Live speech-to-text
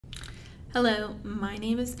Hello, my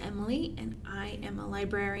name is Emily and I am a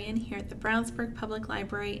librarian here at the Brownsburg Public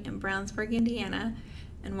Library in Brownsburg, Indiana,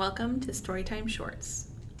 and welcome to Storytime Shorts.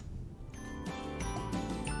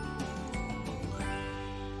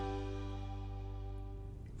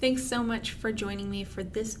 Thanks so much for joining me for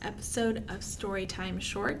this episode of Storytime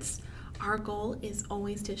Shorts. Our goal is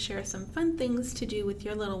always to share some fun things to do with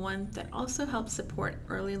your little one that also help support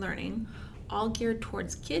early learning, all geared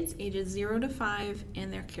towards kids ages 0 to 5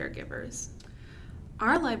 and their caregivers.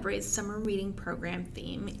 Our library's summer reading program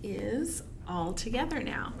theme is All Together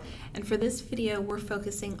Now, and for this video we're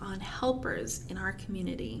focusing on helpers in our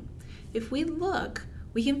community. If we look,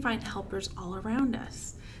 we can find helpers all around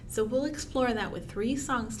us. So we'll explore that with 3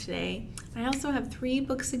 songs today. I also have 3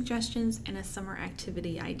 book suggestions and a summer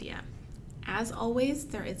activity idea. As always,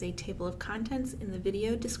 there is a table of contents in the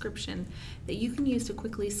video description that you can use to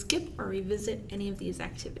quickly skip or revisit any of these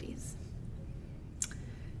activities.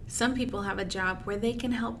 Some people have a job where they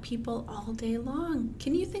can help people all day long.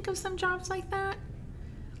 Can you think of some jobs like that?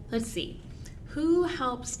 Let's see. Who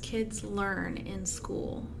helps kids learn in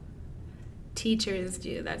school? Teachers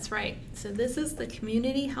do, that's right. So this is the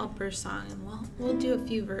Community Helper song, and we'll do a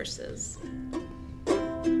few verses.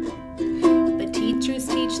 The teachers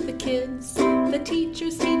teach the kids, the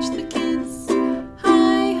teachers teach the kids.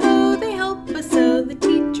 Hi-ho, they help us so, the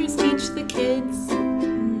teachers teach the kids.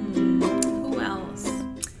 Who else?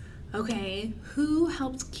 Okay, who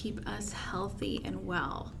helps keep us healthy and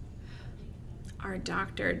well? Our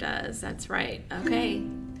doctor does, that's right, okay.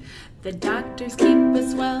 The doctors keep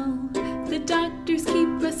us well, the doctors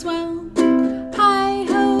keep us well.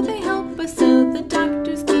 Hi-ho, they help us so, the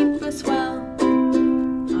doctors keep us well.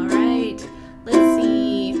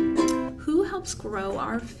 Who helps grow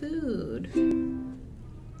our food?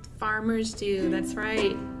 Farmers do, that's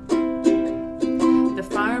right. The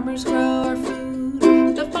farmers grow our food,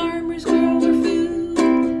 the farmers grow our food.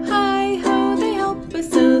 Hi-ho, they help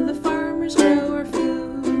us so, the farmers grow our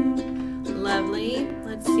food. Lovely.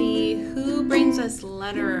 Let's see, who brings us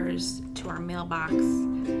letters to our mailbox?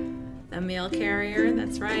 The mail carrier,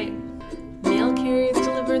 that's right. Mail carriers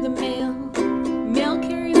deliver the mail. Mail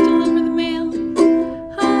carriers deliver the mail.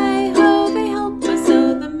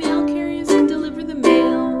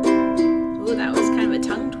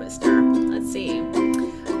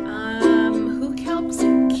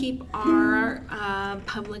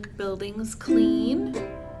 Public buildings clean?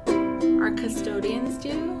 Our custodians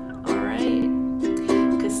do? All right.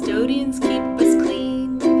 Custodians keep us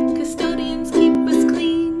clean. Custodians keep us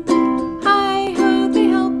clean. Hi-ho, they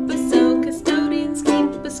help us so. Custodians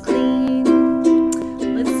keep us clean.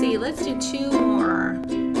 Let's see, let's do 2 more.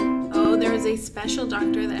 Oh, there's a special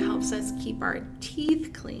doctor that helps us keep our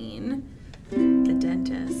teeth clean. The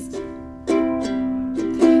dentist.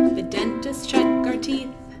 The dentist check our teeth.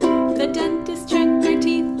 The dentist check our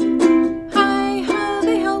teeth. Hi-ho,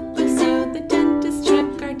 they help us so, the dentist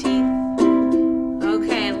check our teeth.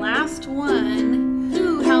 Okay, last one.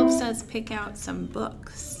 Who helps us pick out some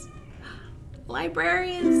books?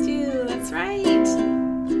 Librarians do, that's right.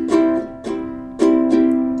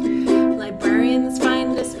 Librarians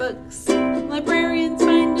find us books. Librarians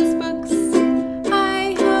find us books.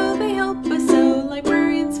 Hi-ho, they help us so,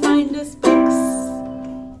 librarians find us books.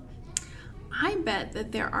 I bet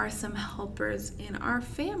that there are some helpers in our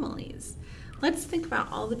families. Let's think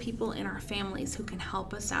about all the people in our families who can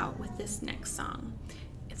help us out with this next song.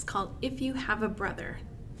 It's called If You Have a Brother.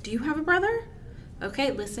 Do you have a brother?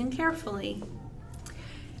 Okay, listen carefully.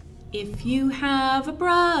 If you have a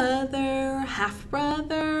brother,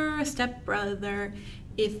 half-brother, a step-brother,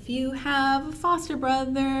 if you have a foster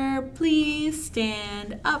brother, please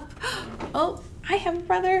stand up. Oh, I have a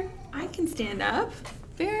brother. I can stand up.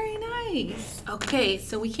 Very nice. Okay,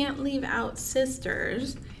 so we can't leave out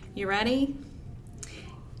sisters. You ready?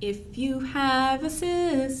 If you have a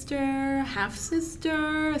sister,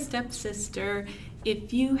 half-sister, a step-sister,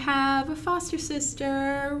 if you have a foster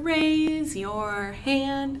sister, raise your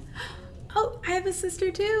hand. Oh, I have a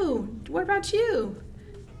sister too. What about you?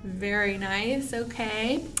 Very nice,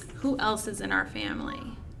 okay. Who else is in our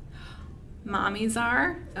family? Mommies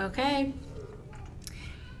are, okay.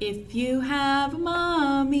 If you have a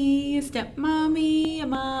mommy, a stepmommy, a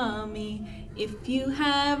mommy, if you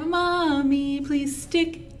have a mommy, please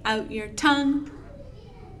stick out your tongue.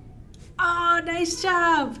 Oh, nice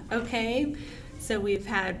job. Okay, so we've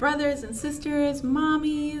had brothers and sisters,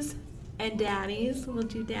 mommies, and daddies. We'll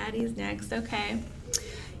do daddies next, okay.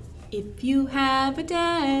 If you have a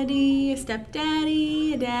daddy, a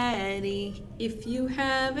stepdaddy, a daddy, if you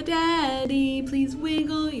have a daddy, please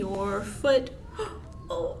wiggle your foot.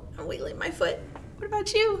 Oh, I'm wiggling my foot. What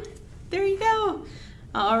about you? There you go.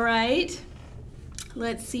 All right.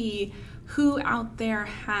 Let's see. Who out there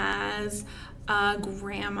has a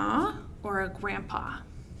grandma or a grandpa?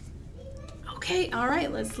 Okay, all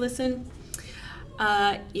right, let's listen.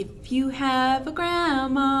 If you have a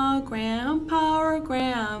grandma, grandpa, or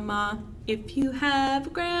grandma, if you have a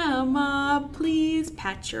grandma, please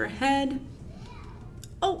pat your head.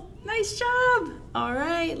 Oh, nice job. All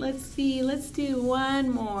right, let's see. Let's do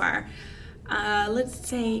one more. Let's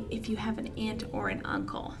say if you have an aunt or an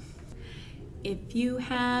uncle. If you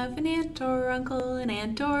have an aunt or uncle, an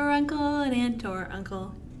aunt or uncle, an aunt or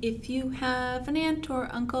uncle. If you have an aunt or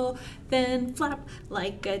uncle, then flap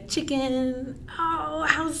like a chicken. Oh,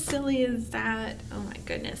 how silly is that? Oh my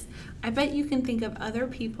goodness. I bet you can think of other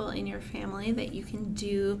people in your family that you can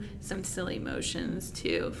do some silly motions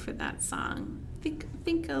to for that song.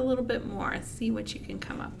 Think a little bit more, see what you can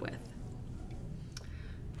come up with.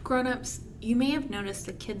 Grown-ups, you may have noticed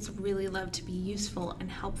that kids really love to be useful and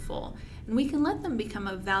helpful, and we can let them become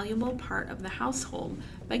a valuable part of the household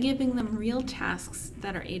by giving them real tasks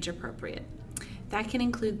that are age appropriate. That can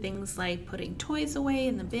include things like putting toys away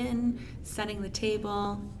in the bin, setting the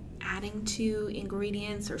table, adding to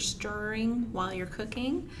ingredients or stirring while you're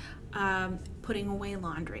cooking, putting away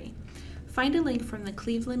laundry. Find a link from the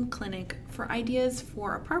Cleveland Clinic for ideas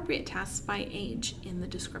for appropriate tasks by age in the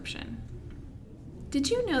description. Did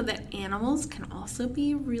you know that animals can also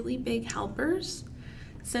be really big helpers?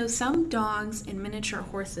 So some dogs and miniature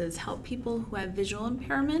horses help people who have visual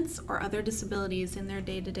impairments or other disabilities in their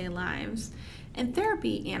day-to-day lives. And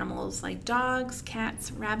therapy animals like dogs,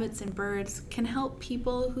 cats, rabbits, and birds can help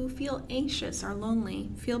people who feel anxious or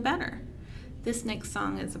lonely feel better. This next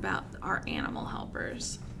song is about our animal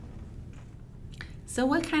helpers. So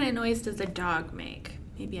what kind of noise does a dog make?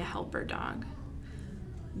 Maybe a helper dog.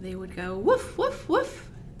 They would go woof, woof, woof.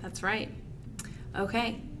 That's right.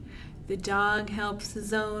 Okay. The dog helps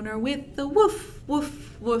his owner with the woof,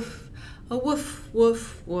 woof, woof. A woof,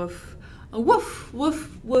 woof, woof. A woof,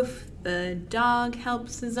 woof, woof. The dog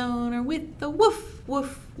helps his owner with the woof,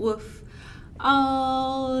 woof, woof.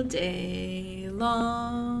 All day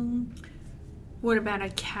long. What about a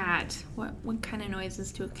cat? What kind of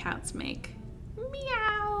noises do cats make?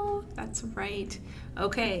 Meow. That's right.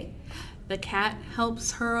 Okay. The cat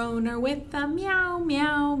helps her owner with the meow,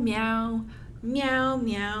 meow, meow, meow,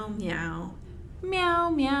 meow, meow, meow,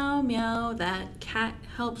 meow, meow. That cat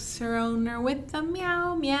helps her owner with the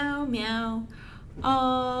meow, meow, meow,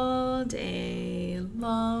 all day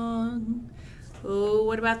long. Oh,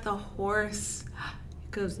 what about the horse?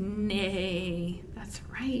 It goes neigh. That's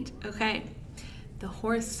right. Okay. The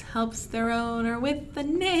horse helps their owner with the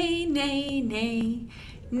neigh, neigh, neigh,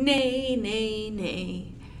 neigh, neigh, neigh.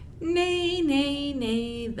 Neigh, neigh,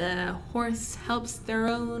 neigh, the horse helps their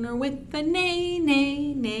owner with the neigh,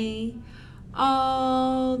 neigh, neigh,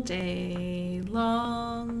 all day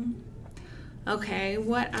long. Okay,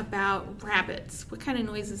 what about rabbits? What kind of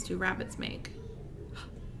noises do rabbits make?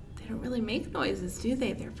 They don't really make noises, do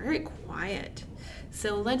they? They're very quiet.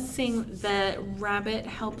 So let's sing The Rabbit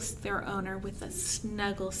Helps Their Owner with a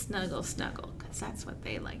snuggle, snuggle, snuggle, because that's what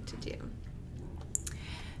they like to do.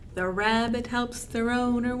 The rabbit helps their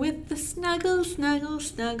owner with the snuggle, snuggle,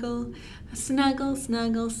 snuggle, a snuggle,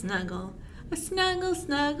 snuggle, snuggle, a snuggle,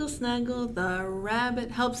 snuggle, snuggle. The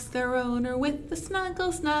rabbit helps their owner with the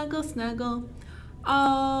snuggle, snuggle, snuggle,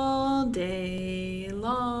 all day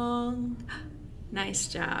long. Nice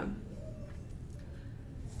job.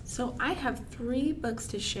 So I have 3 books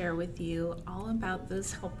to share with you all about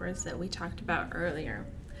those helpers that we talked about earlier.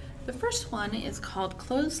 The first one is called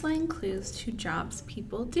Clothesline Clues to Jobs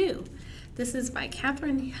People Do. This is by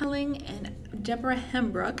Kathryn, Heling, and Deborah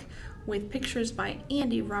Hembrook with pictures by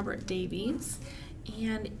Andy Robert Davies.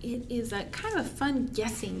 And it is a kind of a fun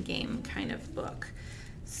guessing game kind of book.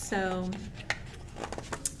 So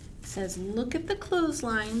it says, look at the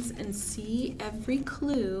clotheslines and see every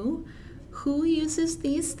clue. Who uses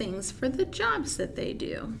these things for the jobs that they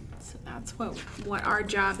do? So that's what our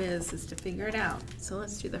job is to figure it out. So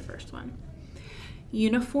let's do the first one.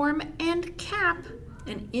 Uniform and cap,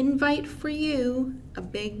 an invite for you, a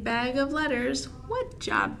big bag of letters. What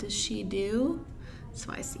job does she do?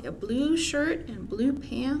 So I see a blue shirt and blue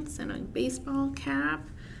pants and a baseball cap,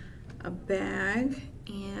 a bag,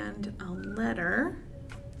 and a letter.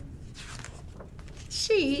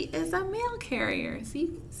 She is a mail carrier. So you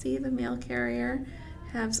can see the mail carrier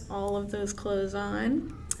has all of those clothes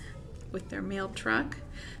on with their mail truck.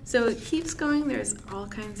 So it keeps going. There's all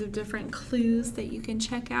kinds of different clues that you can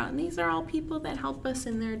check out, and these are all people that help us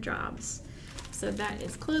in their jobs. So that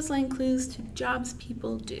is Clothesline Clues to Jobs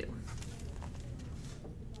People Do.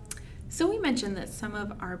 So we mentioned that some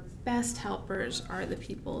of our best helpers are the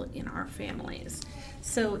people in our families.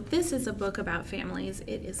 So this is a book about families.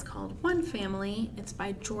 It is called One Family. It's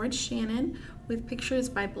by George Shannon with pictures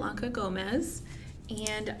by Blanca Gómez.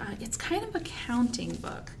 And it's kind of a counting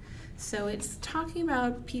book. So it's talking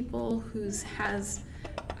about people who has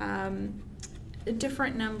a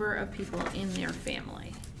different number of people in their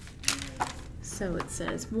family. So it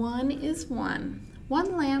says, one is one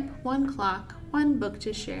lamp, one clock, one book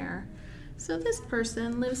to share. So this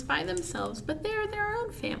person lives by themselves, but they're their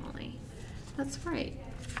own family. That's right.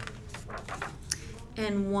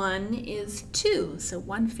 And one is two. So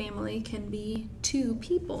one family can be two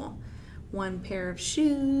people. One pair of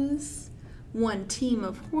shoes, one team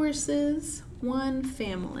of horses, one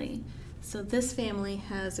family. So this family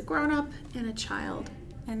has a grown-up and a child,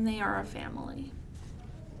 and they are a family.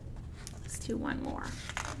 Let's do one more.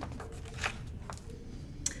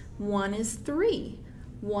 One is three.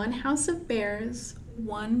 One house of bears,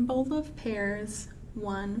 one bowl of pears,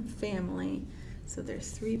 one family. So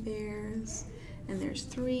there's 3 bears, and there's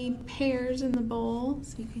 3 pears in the bowl,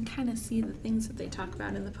 so you can kind of see the things that they talk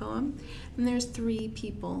about in the poem. And there's 3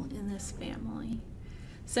 people in this family.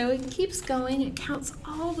 So it keeps going. It counts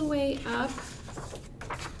all the way up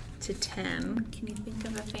to 10. Can you think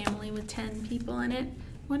of a family with 10 people in it?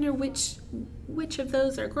 Wonder which of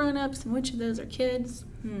those are grown-ups and which of those are kids?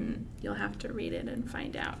 You'll have to read it and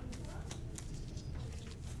find out.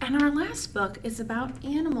 And our last book is about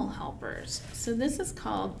animal helpers. So this is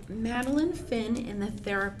called Madeline, Finn, and the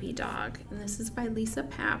Therapy Dog. And this is by Lisa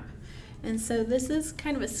Papp. And so this is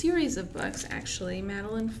kind of a series of books, actually.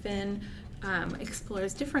 Madeline Finn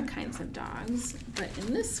explores different kinds of dogs. But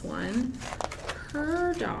in this one,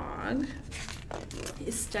 her dog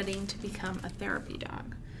is studying to become a therapy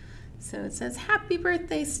dog. So it says, "Happy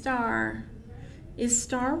birthday, Star." "Is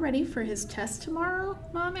Star ready for his test tomorrow?"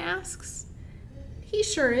 Mom asks. "He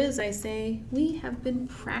sure is," I say. "We have been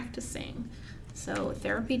practicing." So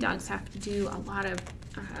therapy dogs have to do a lot of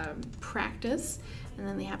practice, and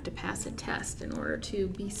then they have to pass a test in order to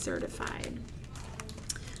be certified.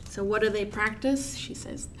 So what do they practice? She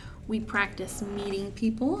says, "We practice meeting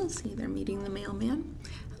people." See, they're meeting the mailman.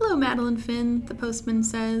 "Hello, Madeline Finn," the postman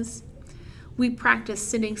says. "We practice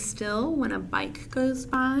sitting still when a bike goes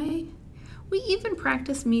by. We even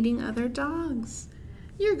practice meeting other dogs."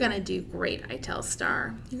 "You're gonna do great," I tell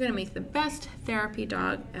Star. "You're gonna make the best therapy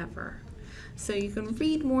dog ever." So you can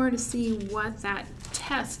read more to see what that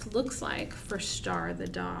test looks like for Star the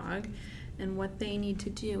dog and what they need to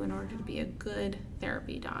do in order to be a good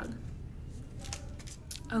therapy dog.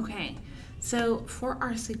 Okay, so for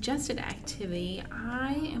our suggested activity,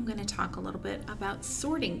 I am going to talk a little bit about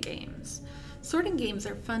sorting games. Sorting games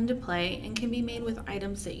are fun to play and can be made with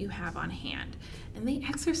items that you have on hand, and they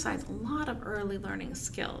exercise a lot of early learning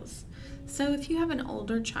skills. So if you have an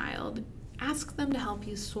older child, ask them to help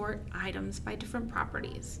you sort items by different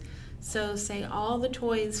properties. So say all the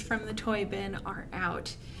toys from the toy bin are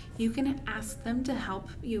out. You can ask them to help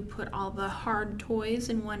you put all the hard toys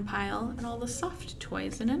in one pile and all the soft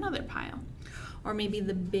toys in another pile. Or maybe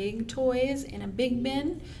the big toys in a big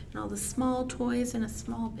bin and all the small toys in a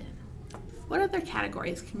small bin. What other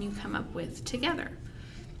categories can you come up with together?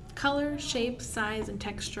 Color, shape, size, and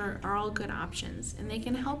texture are all good options, and they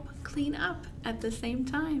can help clean up at the same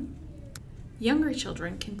time. Younger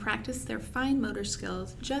children can practice their fine motor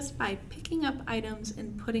skills just by picking up items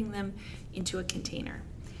and putting them into a container.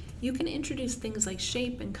 You can introduce things like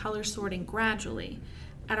shape and color sorting gradually.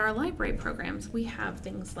 At our library programs, we have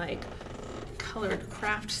things like colored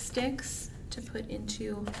craft sticks to put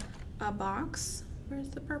into a box. Where's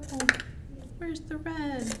the purple? Where's the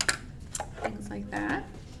red? Things like that.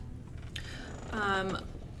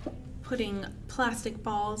 Putting plastic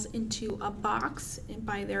balls into a box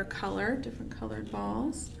by their color, different colored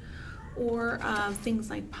balls. Or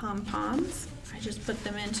things like pom-poms. I just put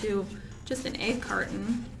them into just an egg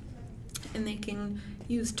carton, and they can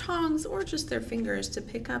use tongs or just their fingers to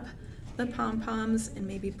pick up the pom-poms and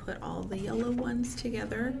maybe put all the yellow ones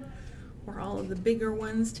together or all of the bigger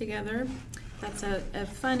ones together. That's a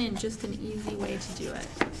fun and just an easy way to do it.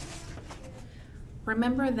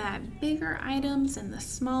 Remember that bigger items and the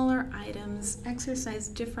smaller items exercise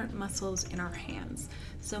different muscles in our hands,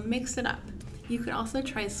 so mix it up. You could also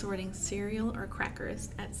try sorting cereal or crackers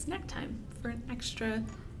at snack time for an extra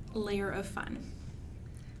layer of fun.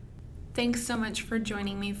 Thanks so much for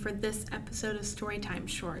joining me for this episode of Storytime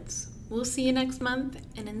Shorts. We'll see you next month,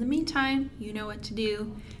 and in the meantime, you know what to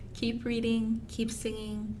do. Keep reading, keep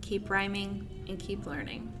singing, keep rhyming, and keep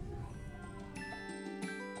learning.